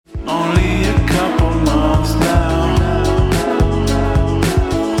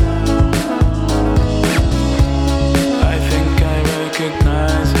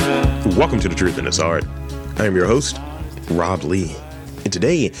richer than its art. I am your host, Rob Lee. And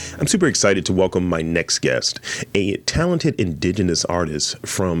today, I'm super excited to welcome my next guest, a talented indigenous artist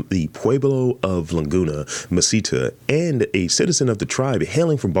from the Pueblo of Laguna, Mesita, and a citizen of the tribe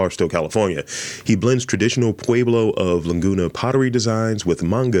hailing from Barstow, California. He blends traditional Pueblo of Laguna pottery designs with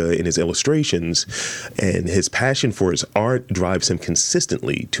manga in his illustrations, and his passion for his art drives him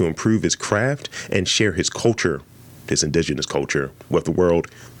consistently to improve his craft and share his culture, his indigenous culture, with the world.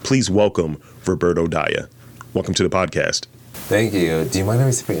 Please welcome Roberto Dyea. Welcome to the podcast. Thank you. Do you mind if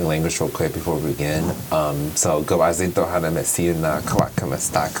we speak in language real quick before we begin? So in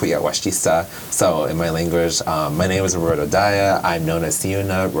my language, my name is Roberto Dyea. I'm known as Tsi YOO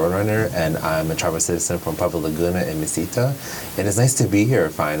Nah Roadrunner, and I'm a tribal citizen from Pueblo Laguna in Mesita. And it's nice to be here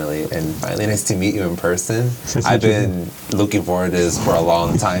finally, and finally nice to meet you in person. I've been looking forward to this for a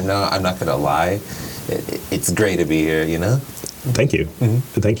long time now. I'm not gonna lie. It's great to be here, you know? Thank you.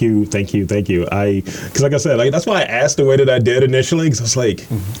 Mm-hmm. Thank you. Because like I said, that's why I asked the way that I did initially, because I was like,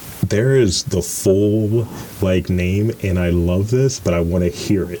 there is the full name, and I love this, but I want to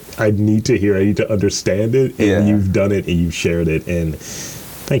hear it. I need to hear it. I need to understand it, and you've done it, and you've shared it, and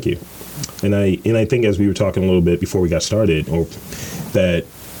thank you. And I think as we were talking a little bit before we got started, that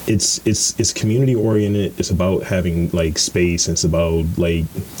it's community oriented. It's about having space. And it's about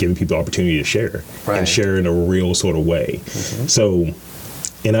giving people the opportunity to share and share in a real sort of way. Mm-hmm. So,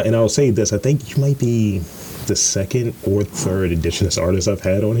 and I'll say this: I think you might be the second or third indigenous artist I've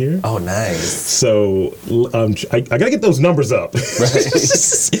had on here. Oh, nice. So I gotta get those numbers up.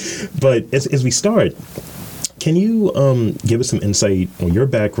 Right. But as we start, can you give us some insight on your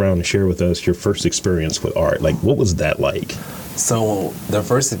background and share with us your first experience with art? What was that like? So the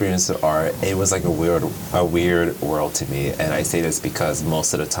first experience with art, it was a weird world to me, and I say this because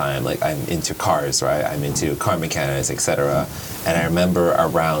most of the time, I'm into cars, right? I'm into car mechanics, etc. And I remember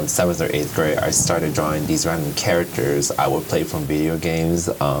around 7th or 8th grade, I started drawing these random characters I would play from video games,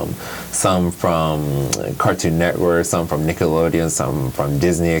 some from Cartoon Network, some from Nickelodeon, some from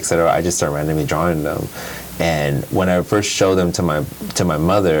Disney, etc. I just started randomly drawing them. And when I first showed them to my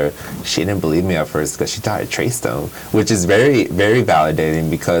mother, she didn't believe me at first because she thought I traced them, which is very, very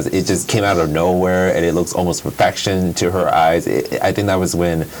validating because it just came out of nowhere and it looks almost perfection to her eyes. I think that was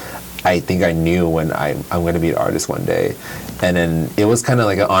when I knew when I'm going to be an artist one day. And then it was kind of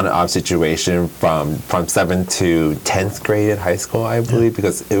like an on and off situation from 7th to 10th grade in high school, I believe,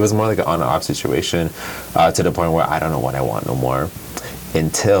 because it was more like an on and off situation to the point where I don't know what I want no more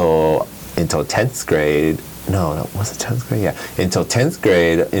until 10th grade. No, was it 10th grade? Yeah. Until 10th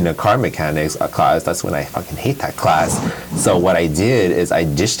grade in a car mechanics class, that's when I fucking hate that class. So what I did is I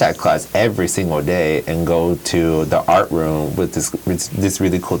ditched that class every single day and go to the art room with this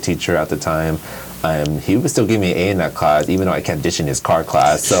really cool teacher at the time. He would still give me an A in that class, even though I kept ditching his car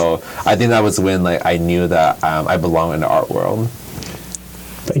class. So I think that was when I knew that I belong in the art world.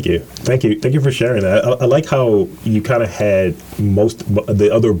 Thank you for sharing that. I like how you kind of had most the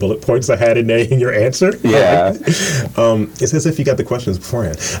other bullet points I had in there in your answer. Yeah. It's as if you got the questions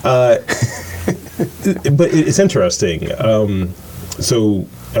beforehand. But it's interesting. So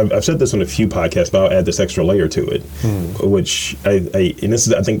I've said this on a few podcasts, but I'll add this extra layer to it, which and this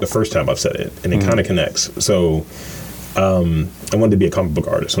is, I think, the first time I've said it, and it kind of connects. So I wanted to be a comic book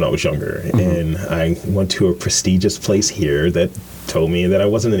artist when I was younger, and I went to a prestigious place here that told me that I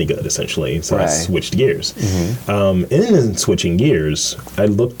wasn't any good, essentially. So I switched gears. And in switching gears, I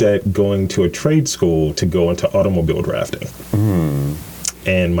looked at going to a trade school to go into automobile drafting.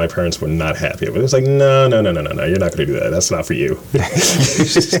 And my parents were not happy. But it was like, no, you're not going to do that. That's not for you.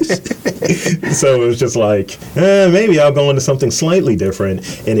 So it was just like, maybe I'll go into something slightly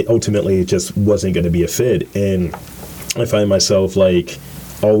different. And it ultimately just wasn't going to be a fit. And I find myself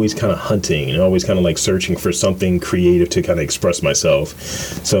always kind of hunting and always kind of searching for something creative to kind of express myself.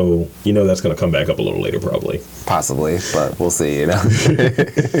 So, that's going to come back up a little later, probably. Possibly, but we'll see,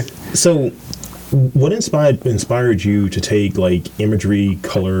 So what inspired you to take imagery,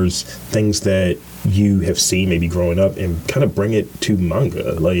 colors, things that you have seen maybe growing up and kind of bring it to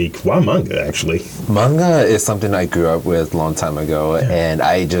manga? Why manga, actually? Manga is something I grew up with a long time ago, and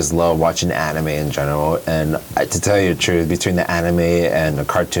I just love watching anime in general. And to tell you the truth, between the anime and the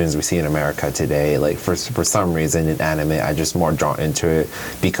cartoons we see in America today, for some reason in anime, I'm just more drawn into it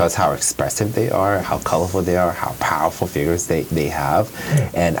because how expressive they are, how colorful they are, how powerful figures they have.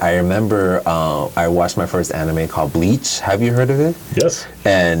 And I remember I watched my first anime called Bleach. Have you heard of it? Yes.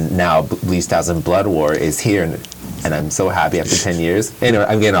 And now Bleach Thousand Blood War is here and I'm so happy after 10 years. Anyway,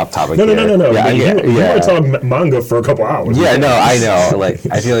 I'm getting off topic No. Yeah, You want to talk manga for a couple hours. Yeah, no, I know. Like,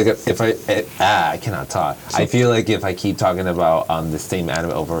 I feel like if I cannot talk. I feel like if I keep talking about the same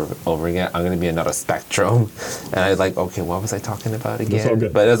anime over again, I'm gonna be another spectrum. And I was like, okay, what was I talking about again? That's all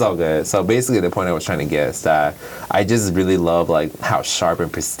good. But it's all good. So basically, the point I was trying to get is that I just really love like how sharp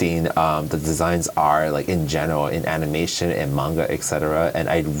and pristine the designs are, like in general, in animation and manga, etc. And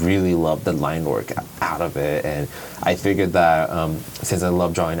I really love the line work out of it. And I figured that since I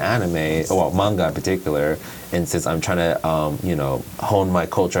love drawing anime, well, manga in particular, and since I'm trying to, hone my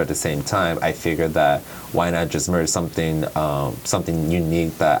culture at the same time, I figured that why not just merge something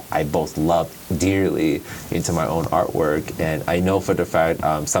unique that I both love dearly into my own artwork. And I know for the fact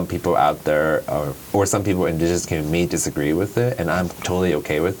some people out there, or some people in the indigenous community may disagree with it, and I'm totally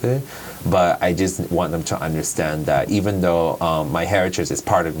okay with it. But I just want them to understand that even though my heritage is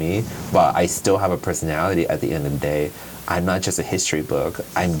part of me, but I still have a personality at the end of the day. I'm not just a history book.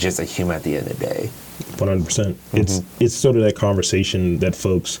 I'm just a human at the end of the day. 100%. It's sort of that conversation that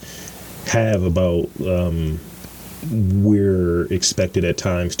folks have about we're expected at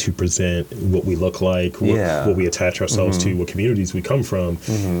times to present what we look like, what we attach ourselves to, what communities we come from,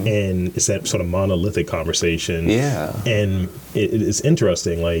 and it's that sort of monolithic conversation. Yeah. And it's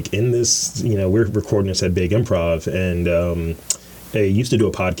interesting. Like in this, we're recording this at Big Improv, and I used to do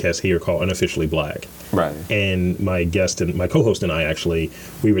a podcast here called Unofficially Black. Right. And my guest and my co-host and I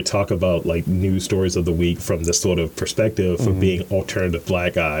we would talk about like news stories of the week from this sort of perspective of being alternative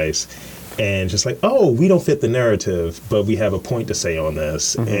Black guys. And just like, oh, we don't fit the narrative, but we have a point to say on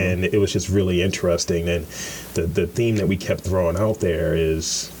this. And it was just really interesting. And the theme that we kept throwing out there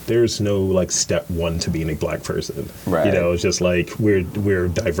is there's no like step one to being a Black person. Right. It's just like we're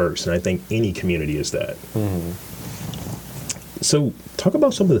diverse. And I think any community is that. So talk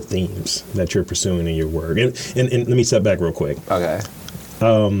about some of the themes that you're pursuing in your work. And let me step back real quick. Okay.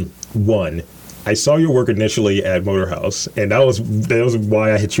 One, I saw your work initially at Motor House, and that was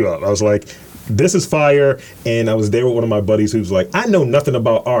why I hit you up. I was like, this is fire. And I was there with one of my buddies who was like, I know nothing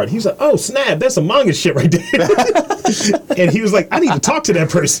about art. He was like, oh, snap, that's some manga shit right there. And he was like, I need to talk to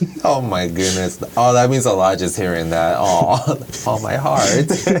that person. Oh, my goodness. Oh, that means a lot just hearing that. Oh, my heart.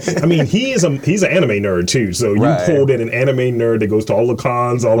 I mean, he's an anime nerd, too. So you pulled in an anime nerd that goes to all the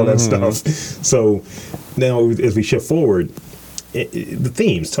cons, all of that stuff. So now as we shift forward, the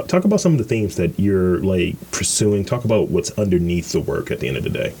themes, talk about some of the themes that you're like pursuing. Talk about what's underneath the work at the end of the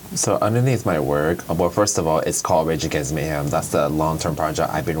day. So underneath my work, well, first of all, it's called Rage Against Mayhem. That's the long-term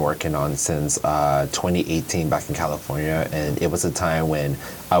project I've been working on since 2018 back in California. And it was a time when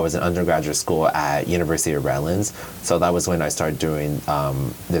I was in undergraduate school at University of Redlands. So that was when I started doing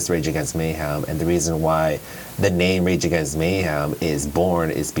this Rage Against Mayhem. And the reason why the name Rage Against Mayhem is born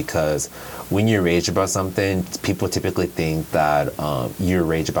is because when you rage about something, people typically think that you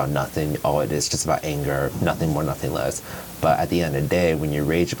rage about nothing. Oh, it is just about anger, nothing more, nothing less. But at the end of the day, when you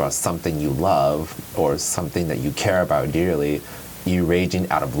rage about something you love or something that you care about dearly, you're raging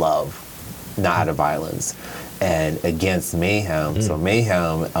out of love, not out of violence. And against mayhem, so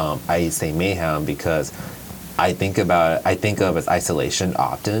mayhem, I say mayhem because I think of as isolation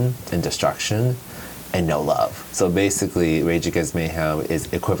often and destruction, and no love. So basically, Rage Against Mayhem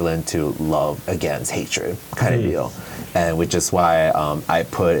is equivalent to love against hatred kind of deal. And which is why I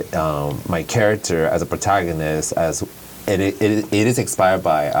put my character as a protagonist as it is inspired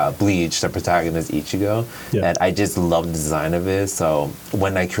by Bleach, the protagonist Ichigo, and I just love the design of it. So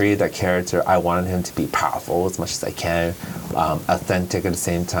when I created that character, I wanted him to be powerful as much as I can, authentic at the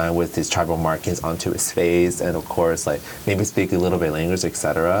same time with his tribal markings onto his face, and of course, like maybe speak a little bit of language,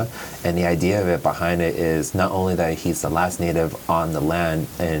 etc. And the idea of it behind it is not only that he's the last native on the land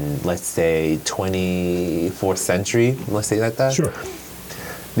in, let's say, 24th century, let's say like that. Sure.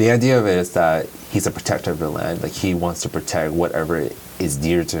 The idea of it is that he's a protector of the land. Like, he wants to protect whatever is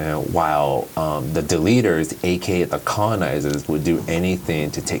dear to him, while the deleters, aka the colonizers, would do anything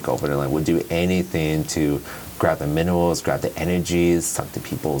to take over the land, would do anything to grab the minerals, grab the energies, suck the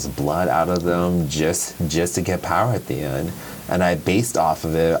people's blood out of them, just to get power at the end. And I based off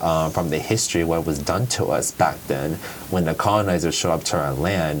of it from the history, what was done to us back then when the colonizers show up to our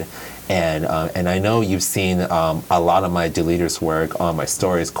land. And I know you've seen a lot of my deleters work on my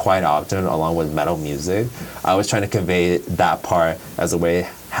stories quite often, along with metal music. I was trying to convey that part as a way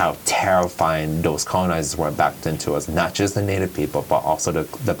how terrifying those colonizers were back then to us, not just the native people, but also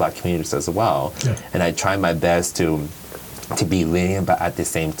the Black communities as well. Yeah. And I tried my best to to be lenient, but at the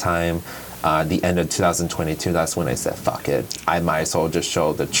same time, the end of 2022, that's when I said, fuck it. I might as well just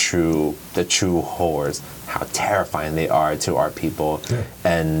show the true horrors, how terrifying they are to our people. Yeah.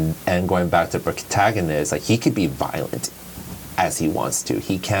 And going back to the protagonist, like, he could be violent as he wants to.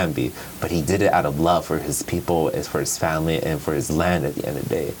 He can be, but he did it out of love for his people, for his family, and for his land at the end of the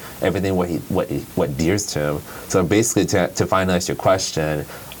day. Everything what dears to him. So basically, to finalize your question,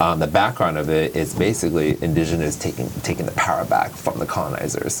 the background of it is basically indigenous taking the power back from the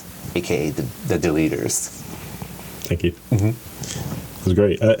colonizers, aka the deleters. Thank you. It was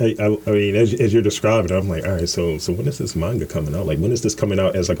great. I mean, as you're describing it, I'm like, all right, so when is this manga coming out? Like, when is this coming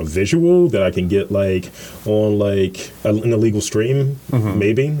out as like a visual that I can get like on like an illegal stream?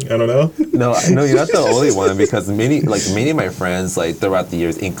 Maybe, I don't know. No, you're not the only one, because many of my friends, like, throughout the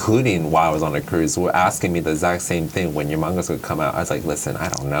years, including while I was on a cruise, were asking me the exact same thing: when your manga's gonna come out. I was like, listen, I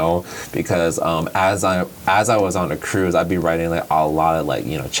don't know, because as I was on a cruise, I'd be writing like a lot of, like,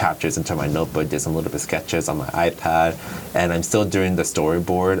 chapters into my notebook, did some little bit of sketches on my iPad, and I'm still doing the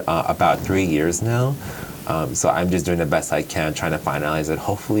storyboard about 3 years now. So I'm just doing the best I can, trying to finalize it,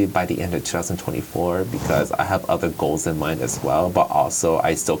 hopefully by the end of 2024, because I have other goals in mind as well. But also,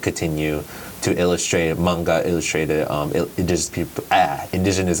 I still continue to illustrate manga, illustrated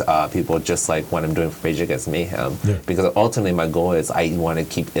indigenous people, just like what I'm doing for Rage Against Mayhem. Yeah. Because ultimately, my goal is I want to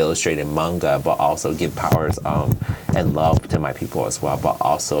keep illustrating manga, but also give powers and love to my people as well. But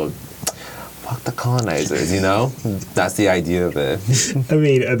also, fuck the colonizers, That's the idea of it. I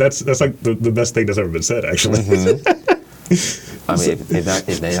mean, that's like the best thing that's ever been said, actually. I mean, if they're not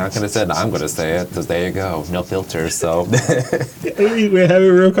going to say it, I'm going to say it, because there you go. No filter, so. We're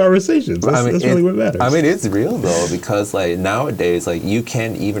having real conversations. That's really what matters. I mean, it's real, though, because, like, nowadays, like, you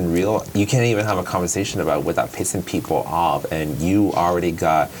can't even have a conversation about it without pissing people off, and you already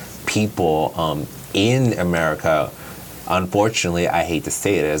got people in America. Unfortunately, I hate to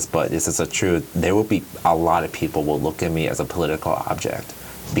say this, but this is the truth. There will be a lot of people will look at me as a political object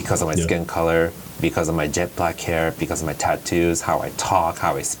because of my skin color, because of my jet black hair, because of my tattoos, how I talk,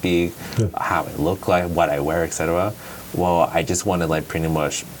 how I speak, how I look like, what I wear, etc. Well, I just want to, like, pretty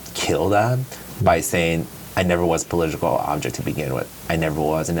much kill that by saying I never was a political object to begin with. I never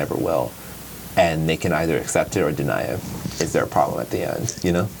was and never will. And they can either accept it or deny it. Is there a problem at the end,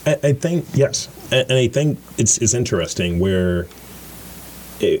 I think, yes. And I think it's interesting where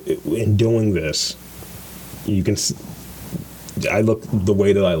in doing this, you can I look the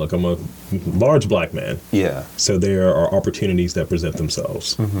way that I look. I'm a large black man. Yeah. So there are opportunities that present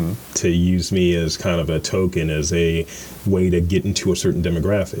themselves to use me as kind of a token, as a way to get into a certain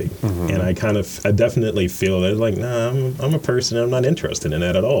demographic. And I definitely feel that, like, nah, I'm a person, I'm not interested in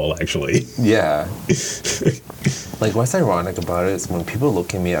that at all, actually. Yeah. Like, what's ironic about it is when people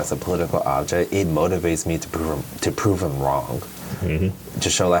look at me as a political object, it motivates me to prove them wrong. To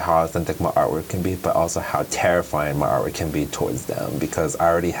show, like, how authentic my artwork can be, but also how terrifying my artwork can be towards them, because I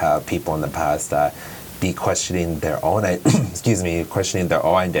already have people in the past that be questioning their own questioning their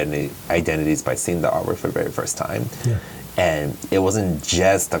own identities by seeing the artwork for the very first time. And it wasn't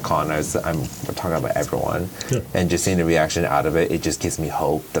just the colonizers, we're talking about everyone. And just seeing the reaction out of it, it just gives me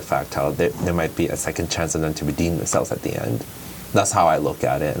hope, the fact how there might be a second chance of them to redeem themselves at the end. That's how I look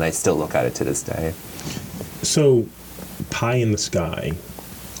at it, and I still look at it to this day. So, pie in the sky,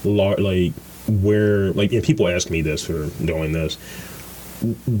 like, where, like, and people ask me this for doing this,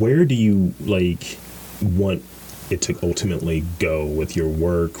 where do you, like, want it to ultimately go with your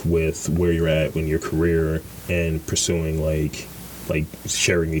work, with where you're at in your career, and pursuing, like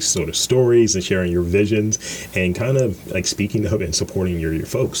sharing these sort of stories and sharing your visions and kind of, like, speaking up and supporting your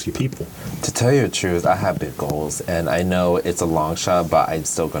folks, your people? To tell you the truth, I have big goals, and I know it's a long shot, but I'm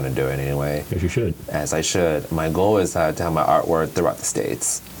still going to do it anyway. As you should. As I should. My goal is to have my artwork throughout the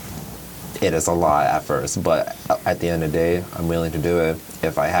States. It is a lot at first, but at the end of the day, I'm willing to do it.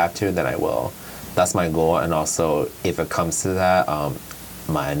 If I have to, then I will. That's my goal, and also, if it comes to that,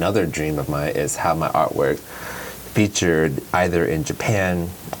 another dream of mine is have my artwork featured either in Japan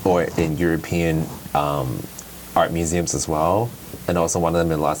or in European art museums as well, and also one of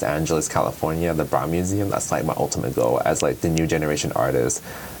them in Los Angeles, California, the Brown Museum. That's, like, my ultimate goal as, like, the new generation artist.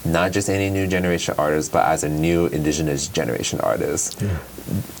 Not just any new generation artist, but as a new indigenous generation artist.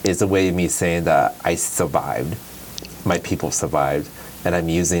 It's a way of me saying that I survived, my people survived, and I'm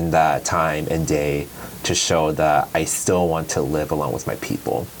using that time and day to show that I still want to live along with my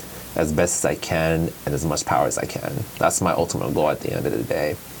people as best as I can and as much power as I can. That's my ultimate goal at the end of the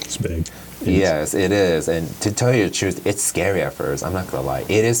day. It's big. Yes, it is. And to tell you the truth, it's scary at first. I'm not going to lie.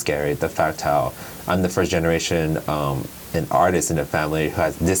 It is scary, the fact how I'm the first generation an artist in the family who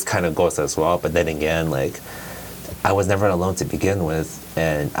has this kind of goals as well. But then again, like, I was never alone to begin with.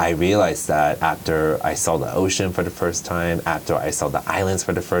 And I realized that after I saw the ocean for the first time, after I saw the islands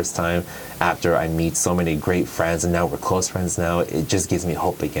for the first time, after I meet so many great friends, and now we're close friends now, it just gives me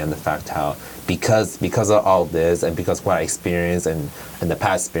hope again, the fact how, because of all this, and because what I experienced and the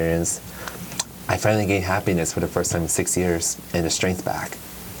past experience, I finally gained happiness for the first time in 6 years, and the strength back.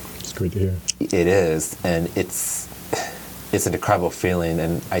 It's great to hear. It is, and it's an incredible feeling,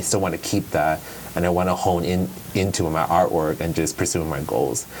 and I still want to keep that. And I want to hone into my artwork and just pursue my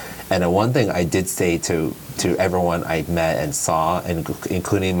goals. And the one thing I did say to everyone I met and saw, and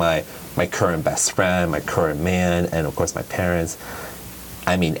including my current best friend, my current man, and of course my parents,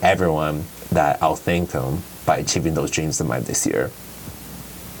 I mean everyone, that I'll thank them by achieving those dreams of mine this year.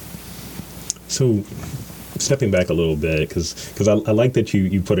 So, stepping back a little bit, because I like that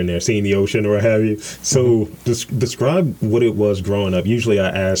you put in there seeing the ocean or what have you. So describe what it was growing up. Usually I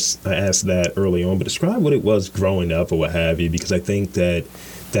ask that early on, but describe what it was growing up or what have you, because I think that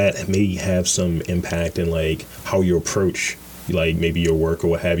may have some impact in like how you approach like maybe your work or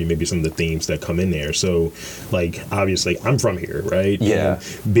what have you, maybe some of the themes that come in there. So like obviously I'm from here, right? Yeah.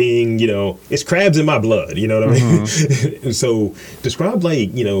 And being, it's crabs in my blood, you know what I mean? So describe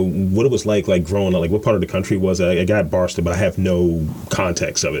like, what it was like growing up, like what part of the country was it? I got Barstow, but I have no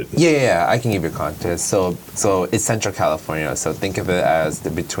context of it. Yeah, I can give you context. So it's Central California. So think of it as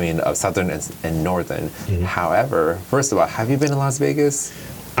the between of Southern and Northern. Mm-hmm. However, first of all, have you been to Las Vegas?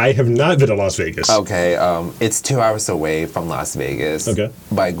 I have not been to Las Vegas. Okay, it's 2 hours away from Las Vegas. Okay.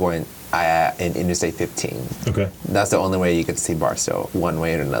 By going in Interstate 15. Okay. That's the only way you can see Barstow, one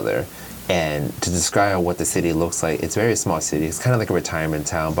way or another. And to describe what the city looks like, it's a very small city. It's kind of like a retirement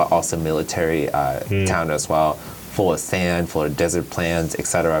town, but also military town as well, full of sand, full of desert plants,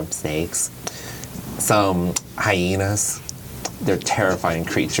 etc., snakes, some hyenas. They're terrifying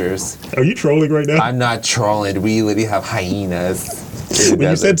creatures. Are you trolling right now? I'm not trolling. We literally have hyenas. When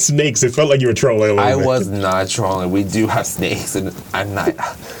you said snakes, it felt like you were trolling. I was not trolling. We do have snakes, and I'm not.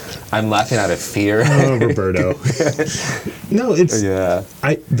 I'm laughing out of fear. Oh, Roberto. No, it's yeah.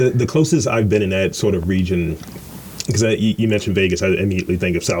 The closest I've been in that sort of region, because you mentioned Vegas, I immediately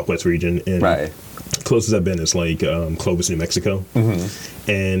think of Southwest region, and right. Closest I've been is like Clovis, New Mexico,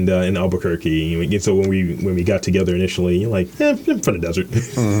 and in Albuquerque. So when we got together initially, you're like, I'm from the desert.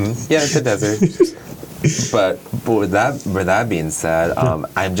 Yeah, it's a desert. But with that being said,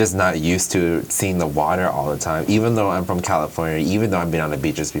 I'm just not used to seeing the water all the time. Even though I'm from California, even though I've been on the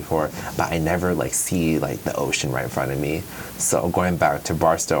beaches before, but I never see the ocean right in front of me. So going back to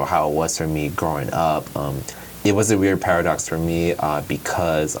Barstow, how it was for me growing up, it was a weird paradox for me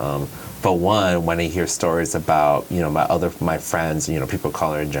because. For one, when I hear stories about, my friends, people of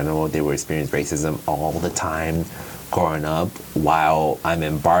color in general, they would experience racism all the time growing up. While I'm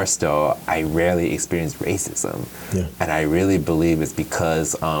in Barstow, I rarely experience racism. Yeah. And I really believe it's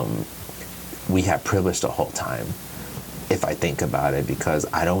because we have privilege the whole time, if I think about it, because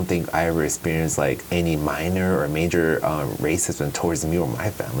I don't think I ever experienced any minor or major racism towards me or my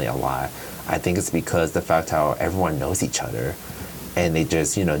family a lot. I think it's because the fact how everyone knows each other. And they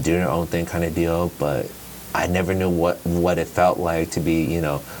just, do their own thing kind of deal. But I never knew what it felt like to be,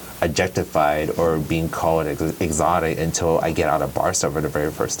 objectified or being called exotic until I get out of Barstow for the very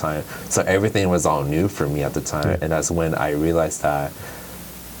first time. So everything was all new for me at the time. And that's when I realized that,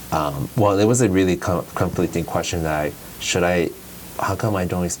 it was a really conflicting question that how come I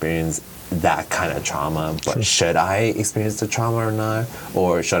don't experience that kind of trauma, but should I experience the trauma or not?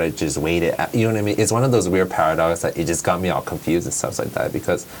 Or should I just wait it out? You know what I mean? It's one of those weird paradoxes that it just got me all confused and stuff like that,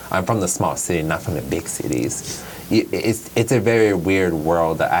 because I'm from the small city, not from the big cities. It's a very weird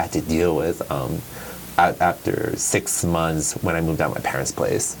world that I had to deal with after 6 months when I moved out of my parents'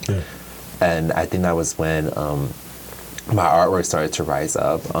 place. Yeah. And I think that was when my artwork started to rise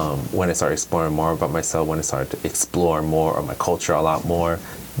up, when I started exploring more about myself, when I started to explore more of my culture a lot more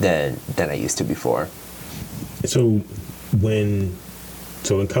than I used to before. So when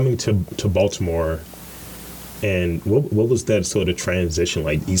coming to Baltimore, and what was that sort of transition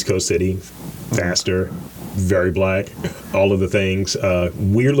like? East Coast city, faster, very black, all of the things,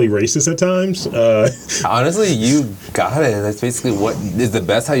 weirdly racist at times. Honestly, you got it. That's basically what is the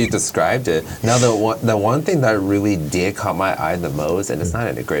best how you described it. Now, the one thing that really did caught my eye the most, and it's not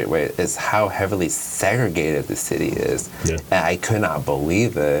in a great way, is how heavily segregated the city is. Yeah. And I could not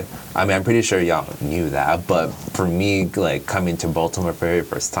believe it. I mean, I'm pretty sure y'all knew that, but for me, coming to Baltimore for the very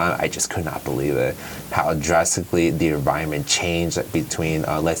first time, I just could not believe it. How drastically the environment changed between,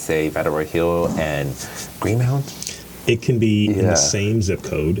 let's say, Federal Hill and Greenmount. It can be in the same zip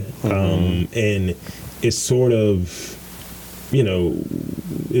code, and it's sort of you know,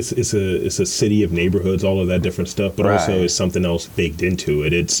 it's a city of neighborhoods, all of that different stuff, but also Right. it's something else baked into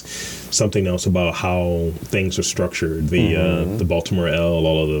it. It's something else about how things are structured. The Baltimore L,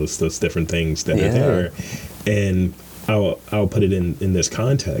 all of those different things that are Yeah. there, and I'll put it in this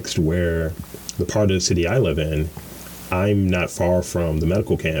context where the part of the city I live in, I'm not far from the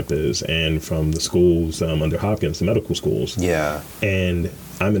medical campus and from the schools under Hopkins, the medical schools. Yeah. And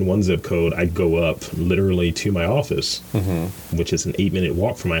I'm in one zip code. I go up literally to my office, which is an 8-minute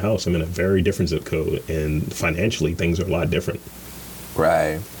walk from my house. I'm in a very different zip code, and financially things are a lot different.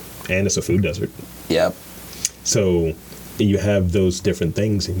 Right. And it's a food desert. Yep. So you have those different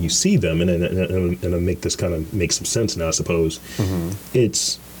things, and you see them, and I make this kind of make some sense now. I suppose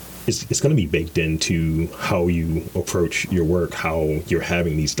it's going to be baked into how you approach your work, how you're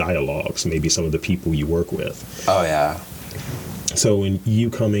having these dialogues, maybe some of the people you work with. Oh yeah. So when you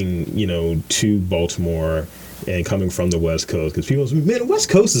coming, to Baltimore and coming from the West Coast, because people say, man, the West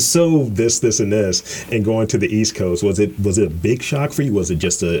Coast is so this, and this, and going to the East Coast, was it a big shock for you? Was it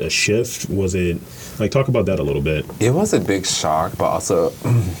just a shift? Was it, talk about that a little bit. It was a big shock, but also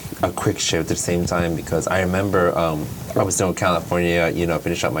a quick shift at the same time, because I remember I was still in California,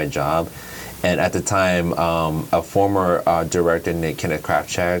 finishing up my job. And at the time, a former director named Kenneth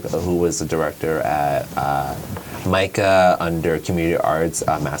Krafchak, who was the director at MICA under Community Arts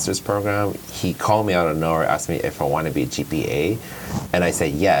Master's Program, he called me out of nowhere, asked me if I want to be a GPA. And I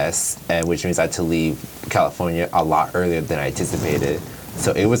said yes, and which means I had to leave California a lot earlier than I anticipated.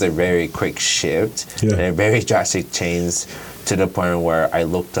 So it was a very quick shift and a very drastic change, to the point where I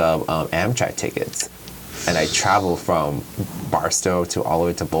looked up Amtrak tickets. And I traveled from Barstow to all the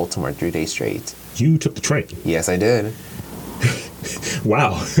way to Baltimore 3 days straight. You took the train. Yes, I did.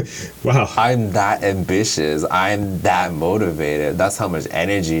 Wow. Wow. I'm that ambitious. I'm that motivated. That's how much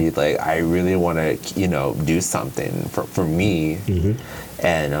energy, I really want to, do something for me.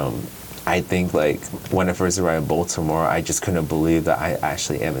 And I think, when I first arrived in Baltimore, I just couldn't believe that I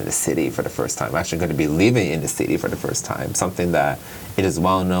actually am in the city for the first time. I'm actually going to be living in the city for the first time. Something that it is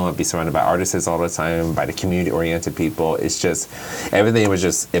well known. I'd be surrounded by artists all the time, by the community-oriented people. It's just, everything was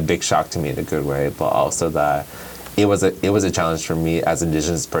just a big shock to me in a good way, but also that it was a challenge for me as an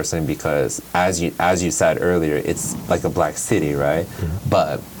Indigenous person, because as you said earlier, it's like a black city, right?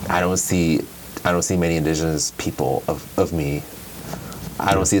 But I don't see many Indigenous people of me.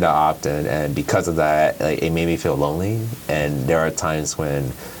 I don't see that often, and because of that, it made me feel lonely. And there are times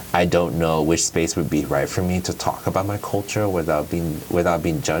when I don't know which space would be right for me to talk about my culture without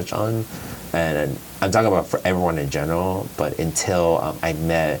being judged on. And I'm talking about for everyone in general, but until I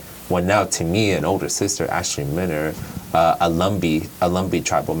met, well, now to me, an older sister, Ashley Minner, a Lumbee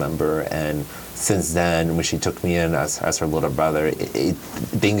tribal member, and since then, when she took me in as her little brother,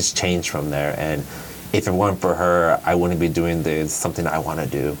 things changed from there. And if it weren't for her, I wouldn't be doing this, something I want to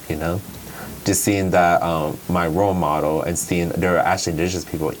do, Just seeing that my role model and seeing there are actually Indigenous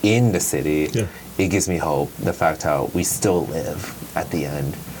people in the city, it gives me hope, the fact how we still live at the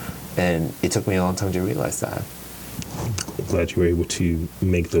end. And it took me a long time to realize that. I'm glad you were able to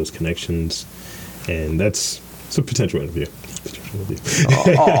make those connections, and it's a potential interview.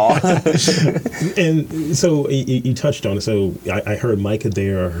 And so you touched on it. So I heard Micah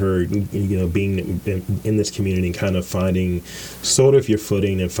there. I heard, being in this community and kind of finding sort of your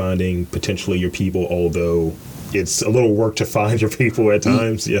footing and finding potentially your people, although it's a little work to find your people at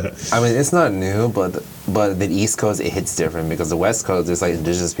times. Yeah. I mean, it's not new, but the East Coast, it hits different, because the West Coast, there's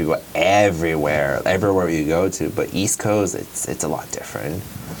Indigenous people everywhere you go to. But East Coast, it's a lot different.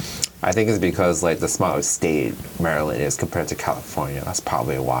 I think it's because the smaller state Maryland is compared to California. That's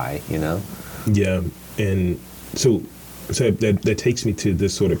probably why, Yeah, and so that takes me to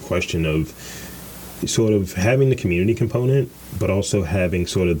this sort of question of sort of having the community component, but also having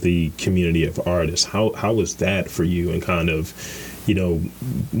sort of the community of artists. How was that for you, and kind of,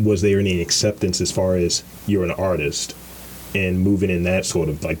 was there any acceptance as far as you're an artist and moving in that sort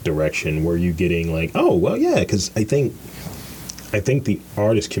of direction? Were you getting oh, well, yeah, because I think the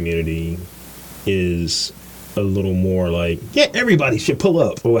artist community is a little more everybody should pull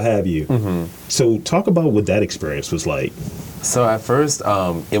up or what have you. So talk about what that experience was like. So at first,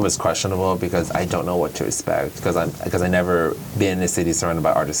 it was questionable, because I don't know what to expect, because I never been in a city surrounded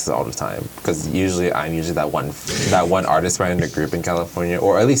by artists all the time. Because I'm usually that one artist right in the group in California,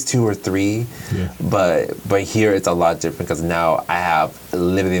 or at least 2 or 3. Yeah. But here it's a lot different, because now I have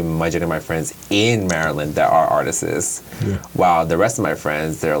literally a majority of my friends in Maryland that are artists, while the rest of my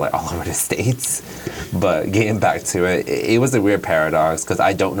friends, they're all over the states. But getting back to it, it was a weird paradox, because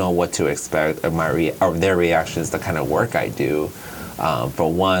I don't know what to expect of their reactions, the kind of work I do.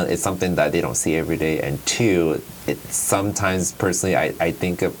 For one, it's something that they don't see every day, and two, it sometimes personally I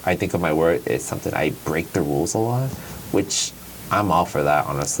think of my work as something I break the rules a lot, which I'm all for that,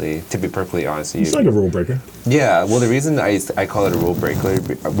 honestly. To be perfectly honest with you, It's like a rule breaker. yeah. Well, the reason I call it a rule breaker,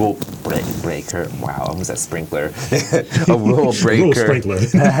 breaker. Wow, I almost said sprinkler. A rule breaker. Rule sprinkler.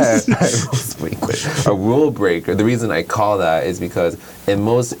 Rule sprinkler. A rule breaker. The reason I call that is because in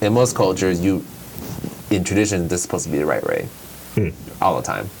most cultures, in tradition, this is supposed to be the right way, all the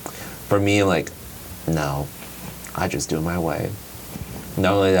time. For me, like, no, I just do it my way.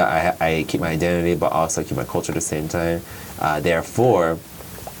 Not only that I keep my identity, but also keep my culture at the same time. Therefore,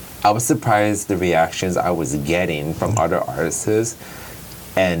 I was surprised the reactions I was getting from other artists,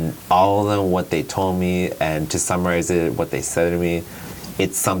 and all of them, what they told me, and to summarize it, what they said to me,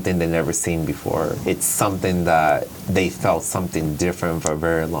 it's something they've never seen before. It's something that they felt something different for a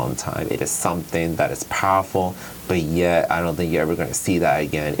very long time. It is something that is powerful, but yet I don't think you're ever going to see that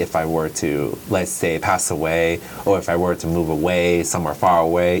again if I were to, let's say, pass away, or if I were to move away somewhere far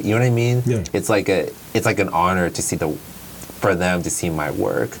away. You know what I mean? Yeah. It's like an honor to see for them to see my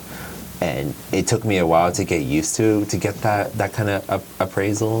work. And it took me a while to get used to get that kind of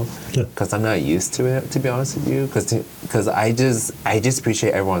appraisal, because I'm not used to it, to be honest with you. Because I just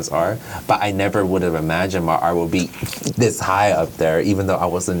appreciate everyone's art, but I never would have imagined my art would be this high up there, even though I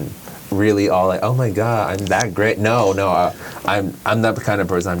wasn't really all like, oh my god, I'm that great. No, I'm not the kind of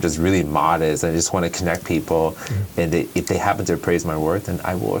person. I'm just really modest. I just want to connect people, and if they happen to praise my work, then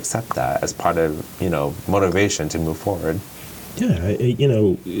I will accept that as part of motivation to move forward. Yeah,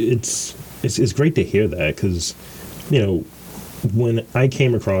 it's great to hear that, because, when I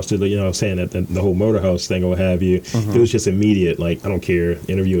came across it, I was saying that the whole motor house thing or what have you, it was just immediate, like, I don't care,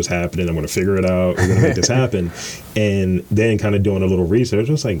 the interview is happening, I'm going to figure it out, we're going to make this happen. And then kind of doing a little research,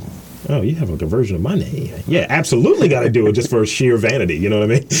 I was like, oh, you have like a version of my name. Yeah, absolutely got to do it just for sheer vanity, you know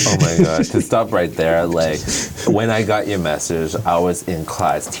what I mean? Oh my gosh, to stop right there, like, when I got your message, I was in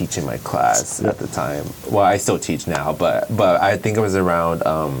class, teaching my class at the time. Well, I still teach now, but I think it was around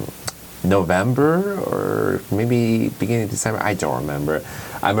November or maybe beginning of December. I don't remember.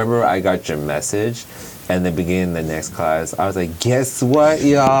 I remember I got your message, and then beginning the next class, I was like, guess what,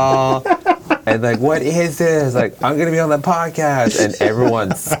 y'all? And like, what is this? Like, I'm gonna be on the podcast, and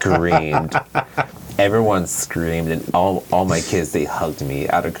everyone screamed. Everyone screamed, and all my kids, they hugged me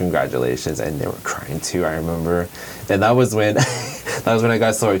out of congratulations, and they were crying too, I remember. And that was when I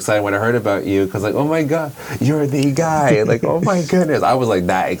got so excited when I heard about you, because like, oh my god, you're the guy. Like, oh my goodness. I was like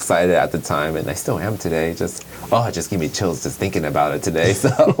that excited at the time, and I still am today. It just gave me chills just thinking about it today. So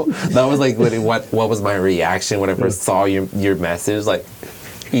that was like what was my reaction when I first saw your message, like,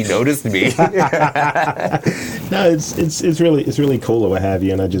 he noticed me. No, it's really cool or what have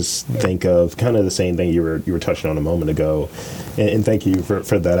you, and I just think of kind of the same thing you were touching on a moment ago, and thank you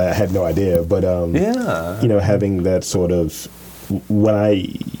for that. I had no idea, but having that sort of what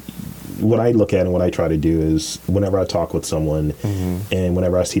I look at and what I try to do is whenever I talk with someone and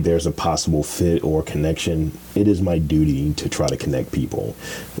whenever I see there's a possible fit or connection, it is my duty to try to connect people.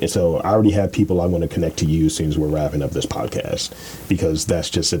 And so I already have people I want to connect to you as soon as we're wrapping up this podcast, because that's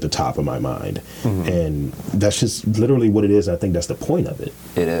just at the top of my mind. And that's just literally what it is. And I think that's the point of it.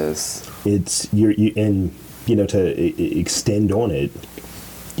 It is. It's to extend on it,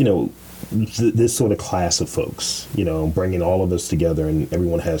 this sort of class of folks, bringing all of us together, and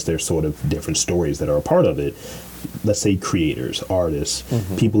everyone has their sort of different stories that are a part of it. Let's say creators, artists,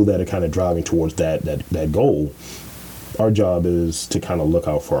 people that are kind of driving towards that goal. Our job is to kind of look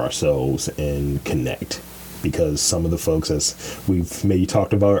out for ourselves and connect, because some of the folks, as we've maybe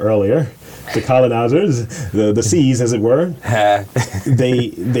talked about earlier, the colonizers, the seas, as it were,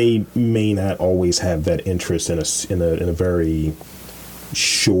 they may not always have that interest in a very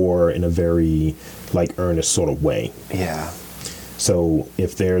sure, in a very like earnest sort of way. Yeah. So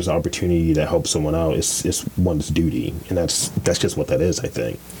if there's opportunity to help someone out, it's one's duty, and that's just what that is, I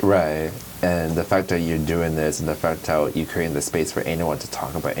think. Right. And the fact that you're doing this, and the fact that you're creating the space for anyone to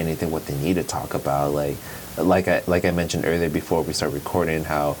talk about anything what they need to talk about, like I mentioned earlier before we start recording,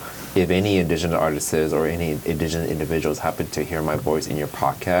 how if any indigenous artists or any indigenous individuals happen to hear my voice in your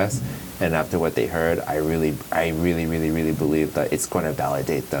podcast, and after what they heard, I really believe that it's going to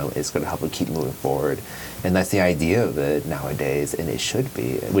validate them. It's going to help them keep moving forward. And that's the idea of it nowadays, and it should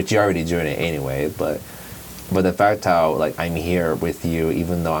be, which you're already doing it anyway, but the fact how, like, I'm here with you,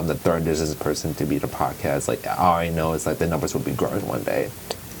 even though I'm the third indigenous person to be the podcast, like, all I know is, like, the numbers will be growing one day,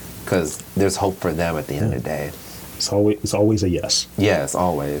 because there's hope for them at the end of the day. It's always a yes. Yes,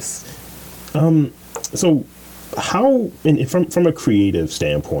 always. So how, and from a creative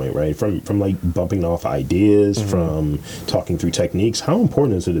standpoint, right? From like bumping off ideas, from talking through techniques, how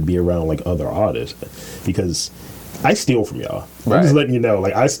important is it to be around like other artists? Because I steal from y'all. I'm just letting you know.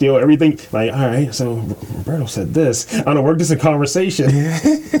 Like, I steal everything. Like, all right, so Roberto said this. I'm gonna work this in conversation.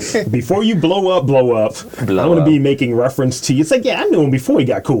 Before you blow up, I want to be making reference to you. It's like, yeah, I knew him before he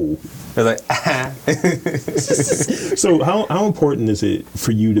got cool. They're like, So how important is it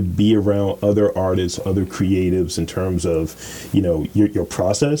for you to be around other artists, other creatives in terms of, you know, your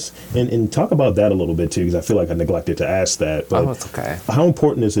process? And talk about that a little bit too, because I feel like I neglected to ask that. But it's okay. How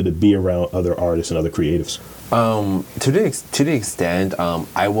important is it to be around other artists and other creatives? To the extent,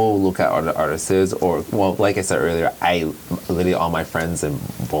 I will look at other artists, or, well, like I said earlier, literally all my friends in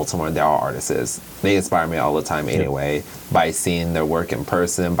Baltimore, they're all artists. They inspire me all the time anyway, by seeing their work in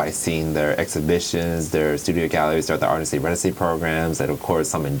person, by seeing their exhibitions, their studio galleries, their artist residency programs, and of course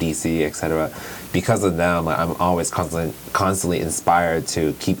some in DC, etc. Because of them, I'm always constantly inspired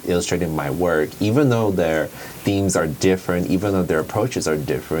to keep illustrating my work, even though their themes are different, even though their approaches are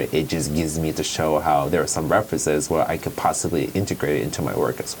different. It just gives me to show how there are some references where I could possibly integrate it into my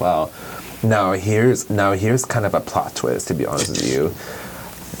work as well. Now here's kind of a plot twist, to be honest with you.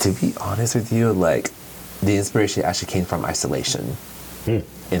 To be honest with you, like, the inspiration actually came from isolation.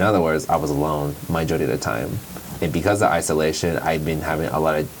 In other words, I was alone majority of the time. And because of isolation, I've been having a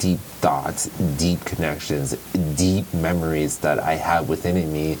lot of deep thoughts, deep connections, deep memories that I have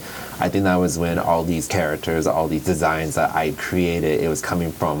within me. I think that was when all these characters, all these designs that I created, it was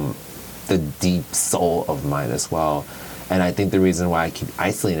coming from the deep soul of mine as well. And I think the reason why I keep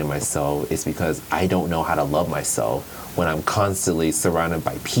isolating myself is because I don't know how to love myself when I'm constantly surrounded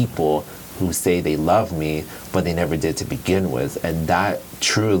by people who say they love me, but they never did to begin with. And that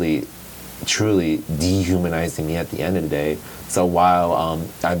truly dehumanizing me at the end of the day. So while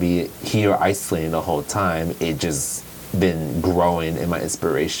I be here isolating the whole time, it just been growing in my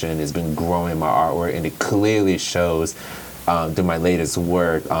inspiration, it's been growing my artwork, and it clearly shows through my latest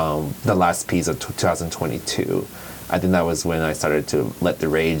work, the last piece of 2022. I think that was when I started to let the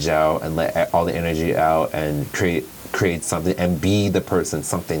rage out and let all the energy out and create something and be the person,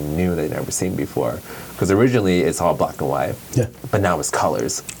 something new they've never seen before. Because originally it's all black and white, but now it's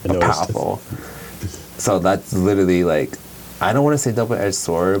colors, powerful. So that's literally like, I don't want to say double-edged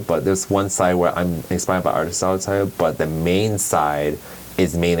sword, but there's one side where I'm inspired by artists all the time, but the main side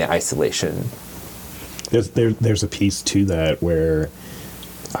is mainly isolation. There's a piece to that where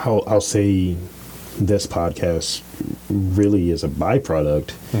I'll say this podcast really is a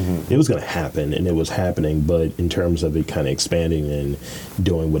byproduct. It was going to happen, and it was happening, but in terms of it kind of expanding and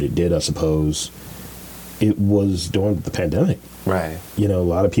doing what it did, I suppose, it was during the pandemic. Right. You know, a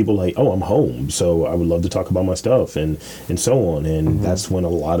lot of people like, oh, I'm home, so I would love to talk about my stuff and so on. And that's when a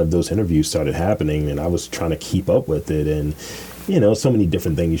lot of those interviews started happening, and I was trying to keep up with it. And, you know, so many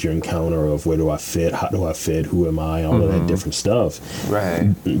different things you encounter of where do I fit, how do I fit, who am I, all of that different stuff.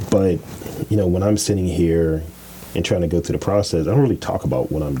 Right. But, you know, when I'm sitting here and trying to go through the process, I don't really talk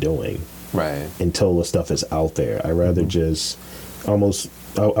about what I'm doing. Right. Until the stuff is out there. I rather just almost,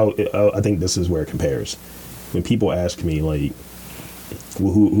 I think this is where it compares. When people ask me, like,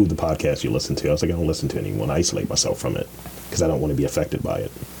 well, who the podcast you listen to? I was like, I don't listen to anyone. I isolate myself from it because I don't want to be affected by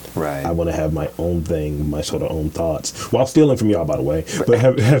it. Right. I want to have my own thing, my sort of own thoughts. Well, I'm stealing from y'all, by the way, but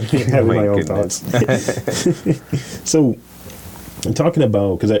having my own thoughts. So, I'm talking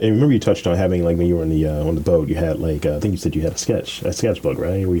about, because I remember you touched on having, like, when you were on the boat, you had, like, I think you said you had a sketchbook,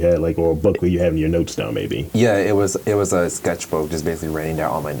 right? Where you had, like, or a book where you have your notes down, maybe. Yeah, it was a sketchbook, just basically writing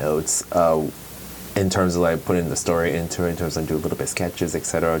down all my notes. In terms of like putting the story into it, in terms of doing a little bit of sketches,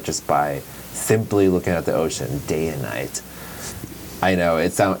 etc., just by simply looking at the ocean day and night. I know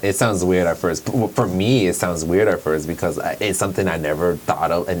it sounds weird at first. For me, it sounds weird at first because it's something I never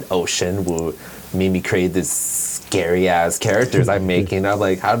thought of. An ocean will make me create this scary ass characters I'm making. I'm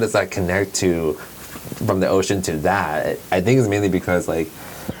like, how does that connect to from the ocean to that? I think it's mainly because like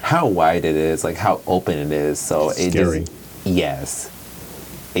how wide it is, like how open it is. So it scary. Yes.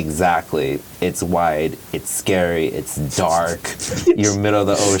 Exactly. It's wide, it's scary, it's dark. You're middle of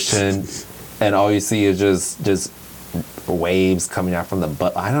the ocean, and all you see is just waves coming out from the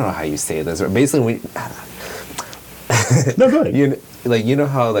butt. I don't know how you say this. Basically, No, go ahead. You know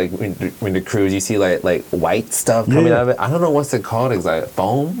how like when the cruise you see like white stuff coming out of it. I don't know what's it called. It's like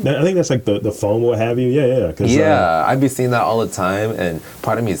foam. I think that's like the foam, what have you. Yeah. I'd be seeing that all the time, and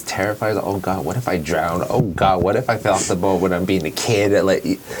part of me is terrified. Like, oh God, what if I drown? Oh God, what if I fell off the boat when I'm being a kid? Like,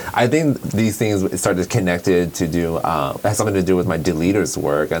 I think these things started connected to do has something to do with my deleters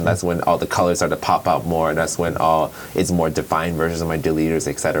work, and that's when all the colors started to pop out more, and that's when it's more defined versions of my deleters,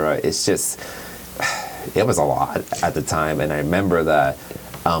 etc. It's just. it was a lot at the time. And I remember that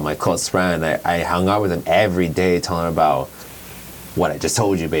my close friend, I hung out with him every day telling him about what I just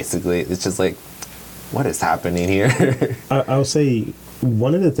told you, basically. It's just like, what is happening here? I'll say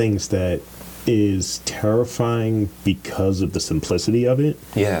one of the things that is terrifying because of the simplicity of it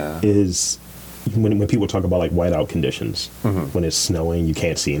is when people talk about like whiteout conditions, when it's snowing, you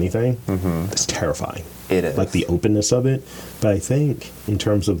can't see anything. It's terrifying. It is. Like the openness of it. But I think in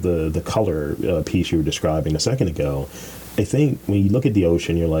terms of the color piece you were describing a second ago, I think when you look at the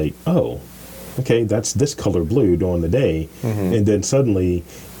ocean, you're like, oh, okay, that's this color blue during the day. And then suddenly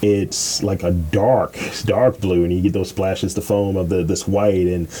it's like a dark blue, and you get those splashes, the foam of this white,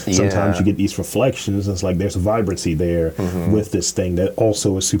 and sometimes you get these reflections. It's like there's a vibrancy there with this thing that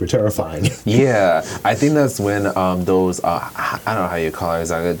also is super terrifying. Yeah, I think that's when those I don't know how you call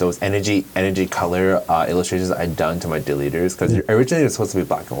it, those energy color illustrations I'd done to my deleters, because originally it was supposed to be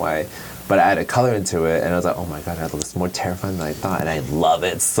black and white, but I added color into it, and I was like, oh my god, that looks more terrifying than I thought, and I love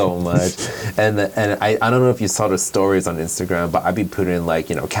it so much. and I don't know if you saw the stories on Instagram, but I'd be putting like,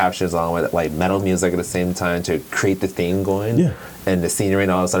 you know, captions on with like metal music at the same time to create the theme going. Yeah. And the scenery,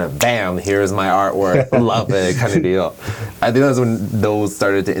 and all of a sudden, bam, here's my artwork. Love it, kind of deal. I think that's when those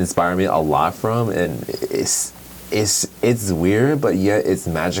started to inspire me a lot from, and it's weird, but yet it's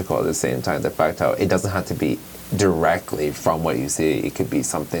magical at the same time. The fact how it doesn't have to be directly from what you see. It could be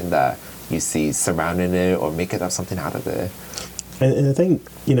something that you see surrounding it, or make it up something out of it. And I think,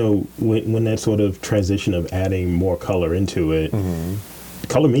 you know, when that sort of transition of adding more color into it,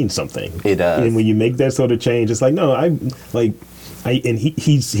 color means something. It does. And when you make that sort of change, it's like, no, and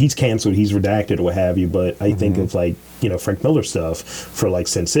he's canceled, he's redacted or what have you, but I think of like, you know, Frank Miller stuff for like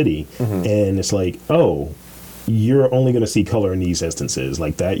Sin City, and it's like, oh, you're only going to see color in these instances,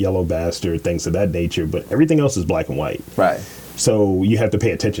 like that yellow bastard, things of that nature, but everything else is black and white. Right. So you have to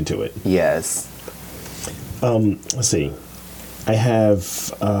pay attention to it. Yes. Let's see. I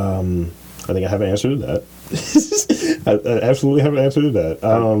have, I think I have an answer to that. I absolutely have an answer to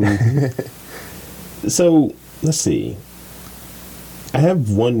that. So let's see. I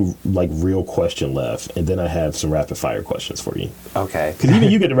have one like real question left, and then I have some rapid fire questions for you. Okay. Because even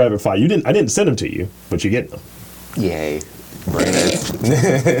you get the rapid fire. I didn't send them to you, but you get them. Yay! Bring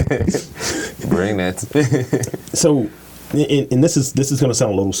it. Bring it. So, and this is going to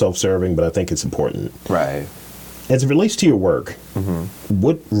sound a little self-serving, but I think it's important. Right. As it relates to your work,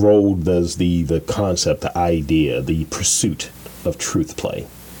 what role does the concept, the idea, the pursuit of truth play?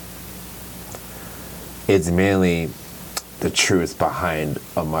 It's mainly the truth behind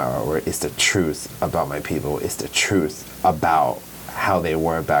my artwork. It's the truth about my people. It's the truth about how they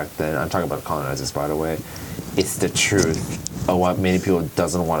were back then. I'm talking about colonizers, by the way. It's the truth of what many people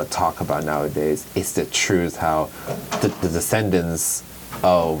doesn't want to talk about nowadays. It's the truth how the descendants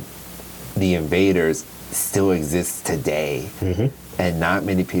of the invaders still exist today. And not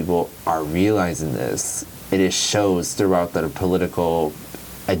many people are realizing this. It shows throughout the political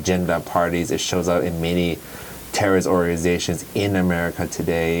agenda parties. It shows out in many terrorist organizations in America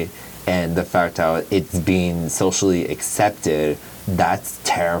today, and the fact how it's being socially accepted, that's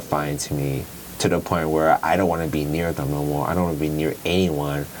terrifying to me, to the point where I don't want to be near them no more. I don't want to be near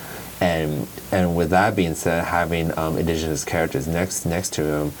anyone. And with that being said, having indigenous characters next to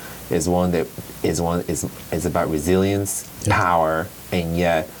them is about resilience, power, and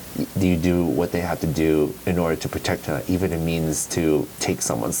yet you do what they have to do in order to protect them, even if it means to take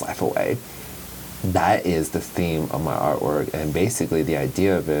someone's life away. That is the theme of my artwork, and basically the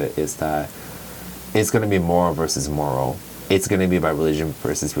idea of it is that it's going to be moral versus moral. It's going to be about religion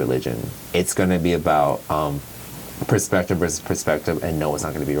versus religion. It's going to be about perspective versus perspective, and no, it's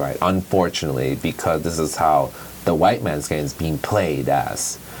not going to be right, unfortunately, because this is how the white man's game is being played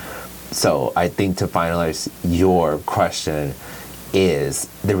as. So I think to finalize your question is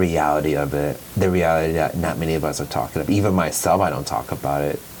the reality of it, the reality that not many of us are talking about. Even myself, I don't talk about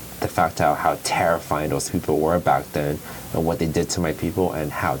it. The fact how terrifying those people were back then, and what they did to my people,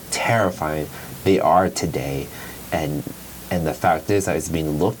 and how terrifying they are today, and the fact is that it's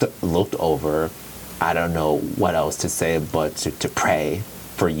being looked over. I don't know what else to say but to pray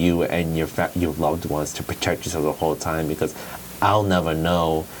for you and your loved ones, to protect yourself the whole time, because I'll never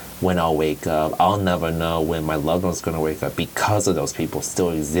know when I'll wake up. I'll never know when my loved one's going to wake up, because of those people still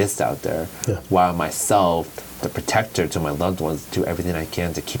exist out there. Yeah. While myself, the protector to my loved ones, do everything I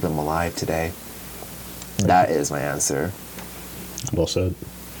can to keep them alive today. That is my answer. Well said.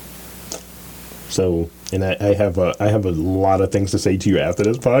 So, and I have a lot of things to say to you after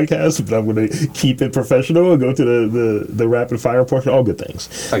this podcast, but I'm going to keep it professional and go to the rapid fire portion. All good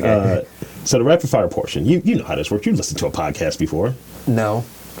things. Okay. So the rapid fire portion, you know how this works. You've listened to a podcast before. No.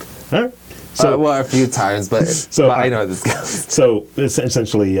 All right. Well, a few times, but but I know how this goes. So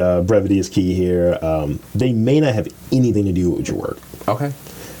essentially, brevity is key here. They may not have anything to do with your work. Okay.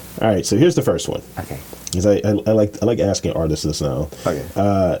 All right. So here's the first one. Okay. Because I like asking artists this now. Okay.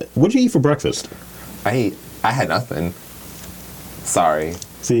 What'd you eat for breakfast? I had nothing. Sorry.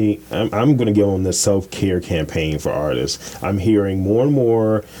 See, I'm going to go on this self-care campaign for artists. I'm hearing more and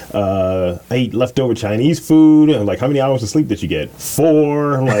more, I ate leftover Chinese food. And I'm like, how many hours of sleep did you get?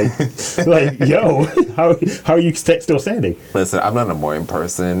 4. I'm like, yo, how are you still standing? Listen, I'm not a morning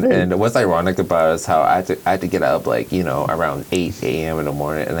person. Hey. And what's ironic about it is how I had to get up around 8 a.m. in the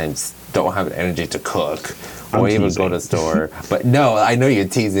morning, and then don't have the energy to cook or even go to the store. But no, I know you're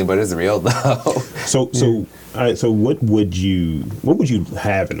teasing, but it's real though. So what would you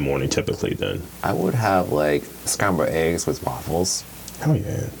have in the morning typically then? I would have scrambled eggs with waffles. Oh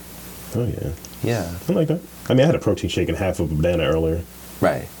yeah. Yeah. I like that. I mean, I had a protein shake and half of a banana earlier.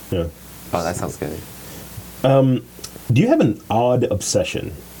 Right. Yeah. Oh, that sounds good. Do you have an odd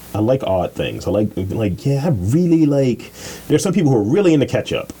obsession? I like odd things. I really like, there's some people who are really into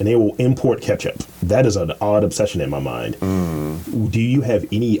ketchup and they will import ketchup. That is an odd obsession in my mind. Do you have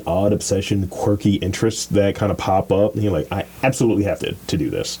any odd obsession, quirky interests that kind of pop up and you're like, I absolutely have to do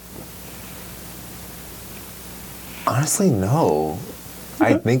this? Honestly, no.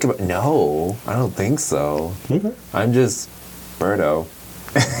 Okay. No, I don't think so. Okay. I'm just Birdo.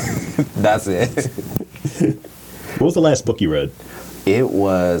 That's it. What was the last book you read? It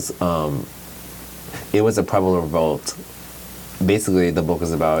was A Pueblo Revolt. Basically, the book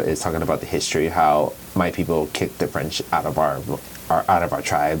is talking about the history, how my people kicked the French out of our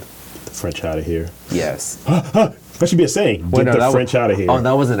tribe. The French out of here. Yes. That should be a saying. Get the French out of here. Oh,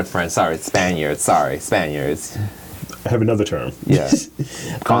 that wasn't the French. Sorry, Spaniards. Spaniards. I have another term. Yes.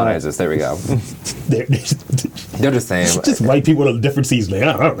 Colonizers. There we go. They're the same. Just white people with a different seasoning.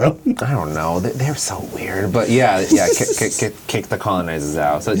 I don't know. They're so weird. But yeah. Kick the colonizers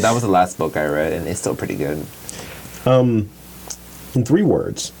out. So that was the last book I read, and it's still pretty good. In 3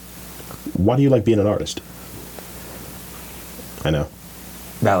 words, why do you like being an artist? I know.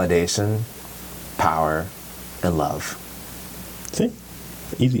 Validation, power, and love. See?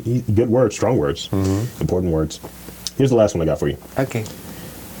 Easy. Good words, strong words, important words. Here's the last one I got for you. Okay.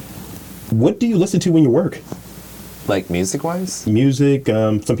 What do you listen to when you work? Like music-wise? Music.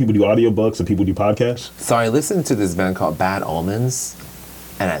 Some people do audiobooks, some people do podcasts. So I listened to this band called Bad Omens,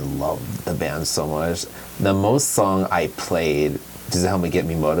 and I love the band so much. The most song I played to help me get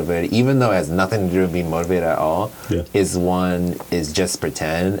me motivated, even though it has nothing to do with being motivated at all, is Just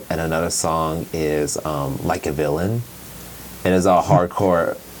Pretend, and another song is Like a Villain. And it's all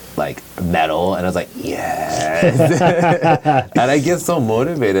hardcore metal, and I was like, yes. And I get so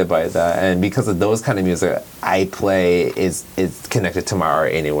motivated by that, and because of those kind of music I play is connected to my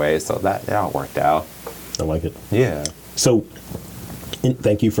art anyway, so that it all worked out. I like it. Yeah. So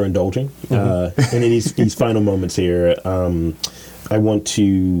thank you for indulging. And in these final moments here, I want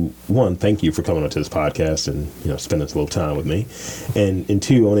to, 1, thank you for coming onto this podcast and spending a little time with me, and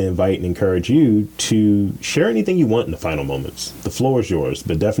 2, I want to invite and encourage you to share anything you want in the final moments. The floor is yours,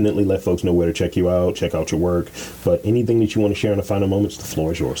 but definitely let folks know where to check you out, check out your work. But anything that you want to share in the final moments, the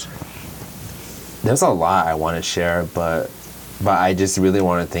floor is yours. There's a lot I want to share, but I just really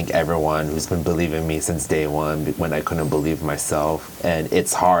want to thank everyone who's been believing me since day one when I couldn't believe myself. And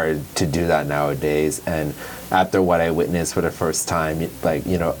it's hard to do that nowadays. And after what I witnessed for the first time,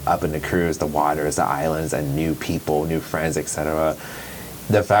 up in the cruise, the waters, the islands, and new people, new friends, etc.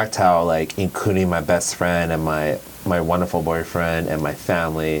 The fact how, including my best friend and my wonderful boyfriend and my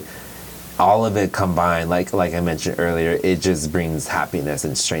family, all of it combined, like I mentioned earlier, it just brings happiness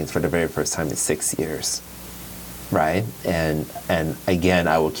and strength for the very first time in 6 years. Right? And again,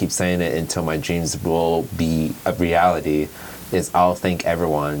 I will keep saying it until my dreams will be a reality, is I'll thank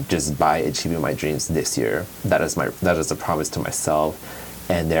everyone just by achieving my dreams this year. That is a promise to myself.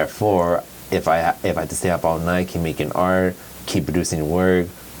 And therefore, if I have to stay up all night, keep making art, keep producing work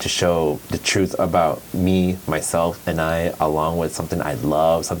to show the truth about me, myself, and I, along with something I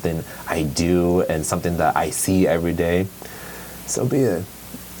love, something I do, and something that I see every day, so be it.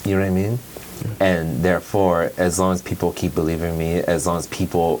 You know what I mean? And therefore, as long as people keep believing me, as long as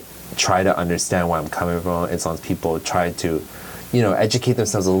people try to understand where I'm coming from, as long as people try to, educate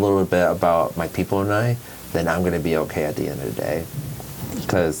themselves a little bit about my people and I, then I'm going to be okay at the end of the day.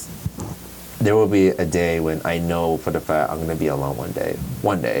 Because there will be a day when I know for the fact I'm going to be alone one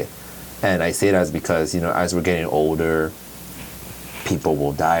day. And I say that because, as we're getting older, people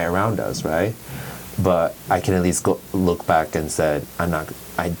will die around us, right? But I can at least look back and said,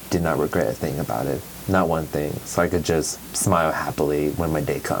 I did not regret a thing about it. Not one thing. So I could just smile happily when my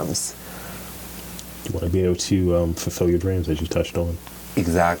day comes. You want to be able to fulfill your dreams, as you touched on.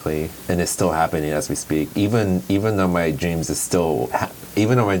 Exactly, and it's still happening as we speak. Even though my dreams is still,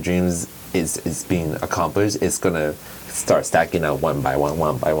 even though my dreams is being accomplished, it's gonna start stacking up one by one,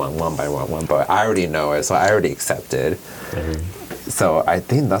 one by one, one by one, one by. I already know it, so I already accepted. So I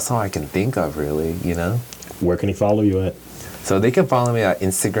think that's all I can think of, really. You know. Where can he follow you at? So they can follow me on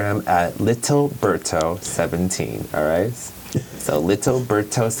Instagram at littleberto17. All right. So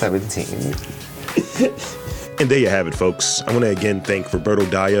littleberto17. And there you have it, folks. I want to again thank Roberto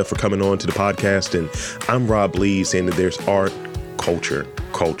Dyea for coming on to the podcast. And I'm Rob Lee, saying that there's art, culture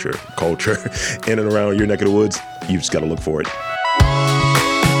in and around your neck of the woods. You just got to look for it.